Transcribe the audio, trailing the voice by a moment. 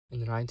In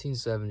the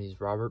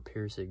 1970s, Robert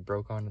Pirsig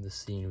broke onto the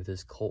scene with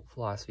his cult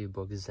philosophy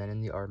book Zen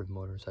and the Art of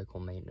Motorcycle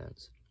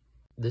Maintenance.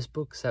 This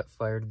book set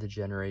fire to the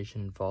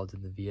generation involved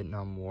in the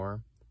Vietnam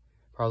War,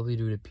 probably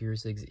due to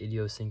Pirsig's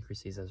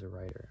idiosyncrasies as a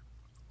writer,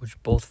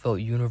 which both felt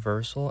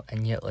universal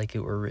and yet like it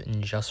were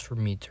written just for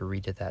me to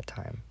read at that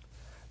time.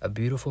 A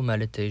beautiful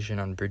meditation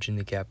on bridging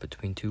the gap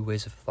between two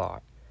ways of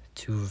thought,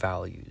 two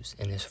values,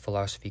 in his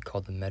philosophy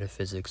called the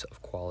metaphysics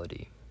of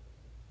quality.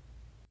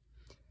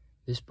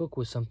 This book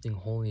was something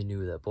wholly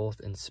new that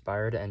both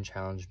inspired and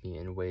challenged me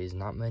in ways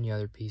not many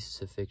other pieces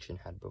of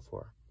fiction had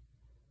before.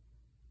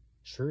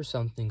 Sure,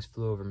 some things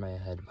flew over my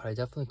head, but I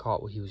definitely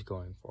caught what he was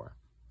going for.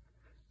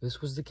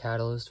 This was the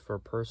catalyst for a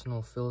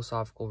personal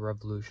philosophical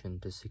revolution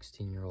to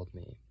 16-year-old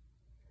me.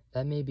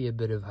 That may be a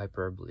bit of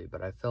hyperbole,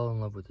 but I fell in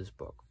love with this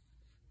book.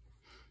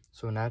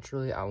 So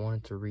naturally, I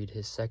wanted to read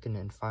his second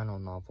and final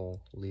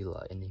novel,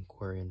 Lila, An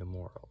Inquiry into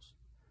Morals.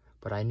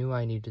 But I knew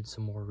I needed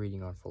some more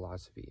reading on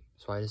philosophy,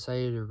 so I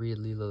decided to read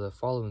Lila the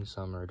following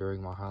summer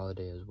during my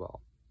holiday as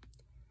well.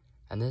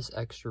 And this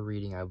extra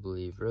reading, I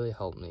believe, really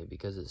helped me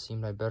because it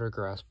seemed I better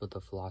grasped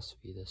the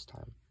philosophy this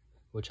time,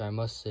 which I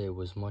must say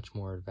was much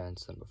more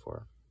advanced than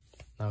before.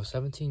 Now,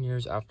 17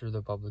 years after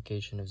the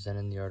publication of Zen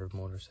and the Art of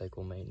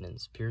Motorcycle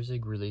Maintenance,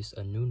 Pirsig released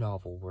a new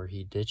novel where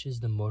he ditches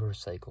the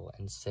motorcycle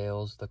and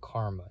sails the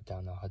karma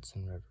down the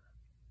Hudson River.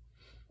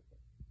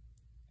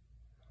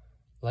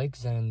 Like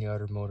Zen and the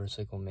Art of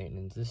Motorcycle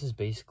Maintenance, this is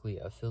basically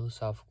a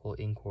philosophical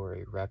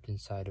inquiry wrapped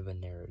inside of a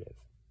narrative.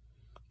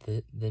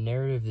 The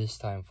narrative this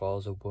time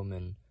follows a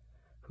woman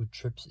who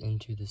trips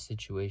into the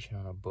situation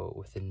on a boat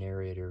with the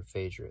narrator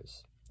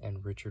Phaedrus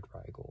and Richard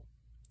Rigel,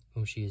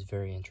 whom she is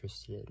very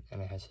interested in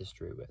and has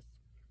history with.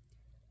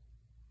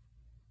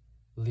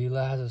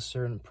 Lila has a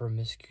certain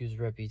promiscuous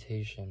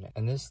reputation,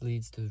 and this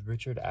leads to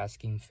Richard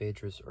asking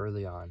Phaedrus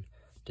early on,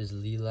 does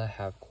Lila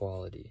have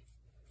quality?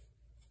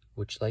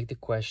 Which, like the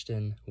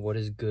question, what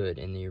is good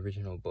in the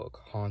original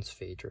book, haunts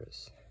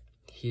Phaedrus.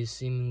 He is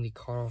seemingly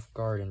caught off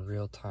guard in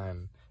real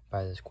time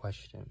by this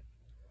question,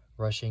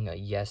 rushing a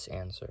yes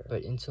answer,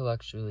 but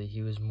intellectually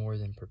he was more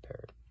than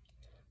prepared.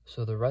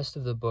 So the rest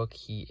of the book,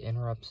 he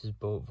interrupts his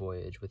boat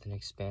voyage with an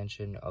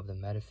expansion of the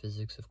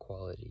metaphysics of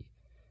quality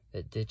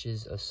that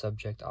ditches a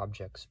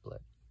subject-object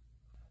split.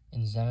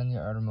 In Zen and the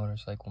Art of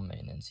Motorcycle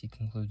Maintenance, he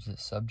concludes that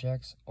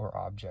subjects or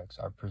objects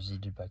are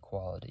preceded by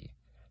quality,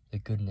 the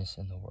goodness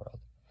in the world.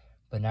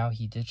 But now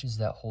he ditches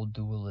that whole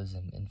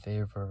dualism in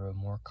favor of a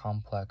more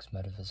complex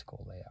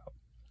metaphysical layout,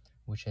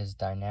 which has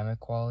dynamic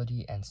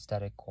quality and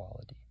static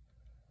quality.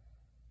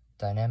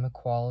 Dynamic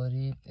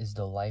quality is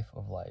the life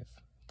of life,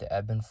 the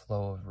ebb and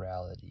flow of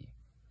reality.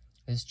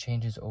 This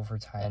changes over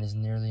time and is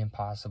nearly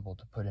impossible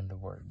to put into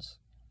words.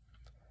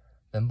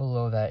 Then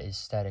below that is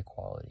static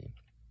quality,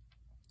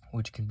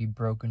 which can be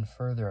broken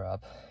further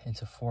up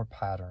into 4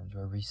 patterns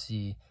where we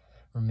see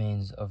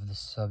remains of the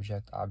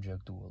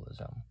subject-object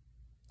dualism.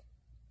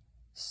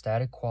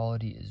 Static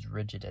quality is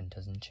rigid and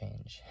doesn't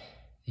change.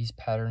 These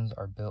patterns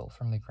are built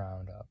from the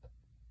ground up,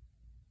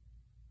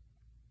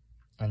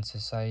 and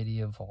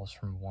society evolves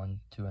from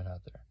one to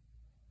another.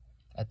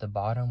 At the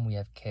bottom, we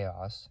have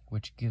chaos,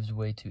 which gives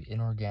way to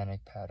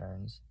inorganic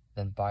patterns,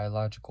 then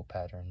biological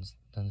patterns,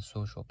 then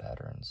social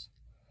patterns,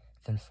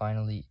 then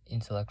finally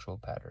intellectual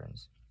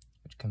patterns,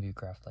 which can be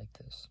graphed like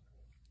this.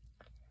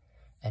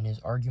 And his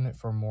argument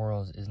for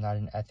morals is not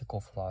an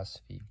ethical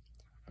philosophy,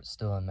 but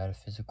still a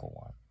metaphysical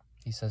one.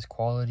 He says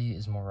quality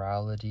is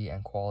morality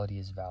and quality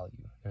is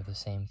value. They're the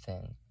same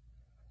thing.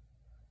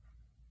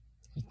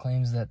 He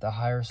claims that the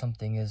higher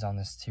something is on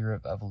this tier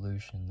of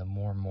evolution, the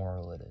more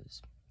moral it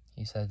is.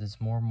 He says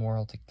it's more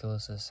moral to kill a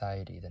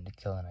society than to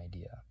kill an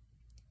idea.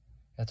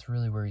 That's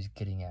really where he's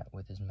getting at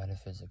with his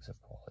metaphysics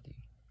of quality.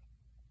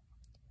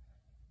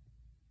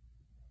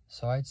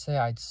 So I'd say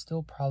I'd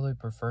still probably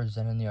prefer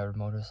Zen and the Art of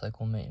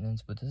Motorcycle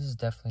Maintenance, but this is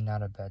definitely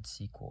not a bad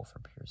sequel for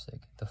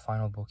Pirsig, the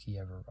final book he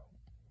ever wrote.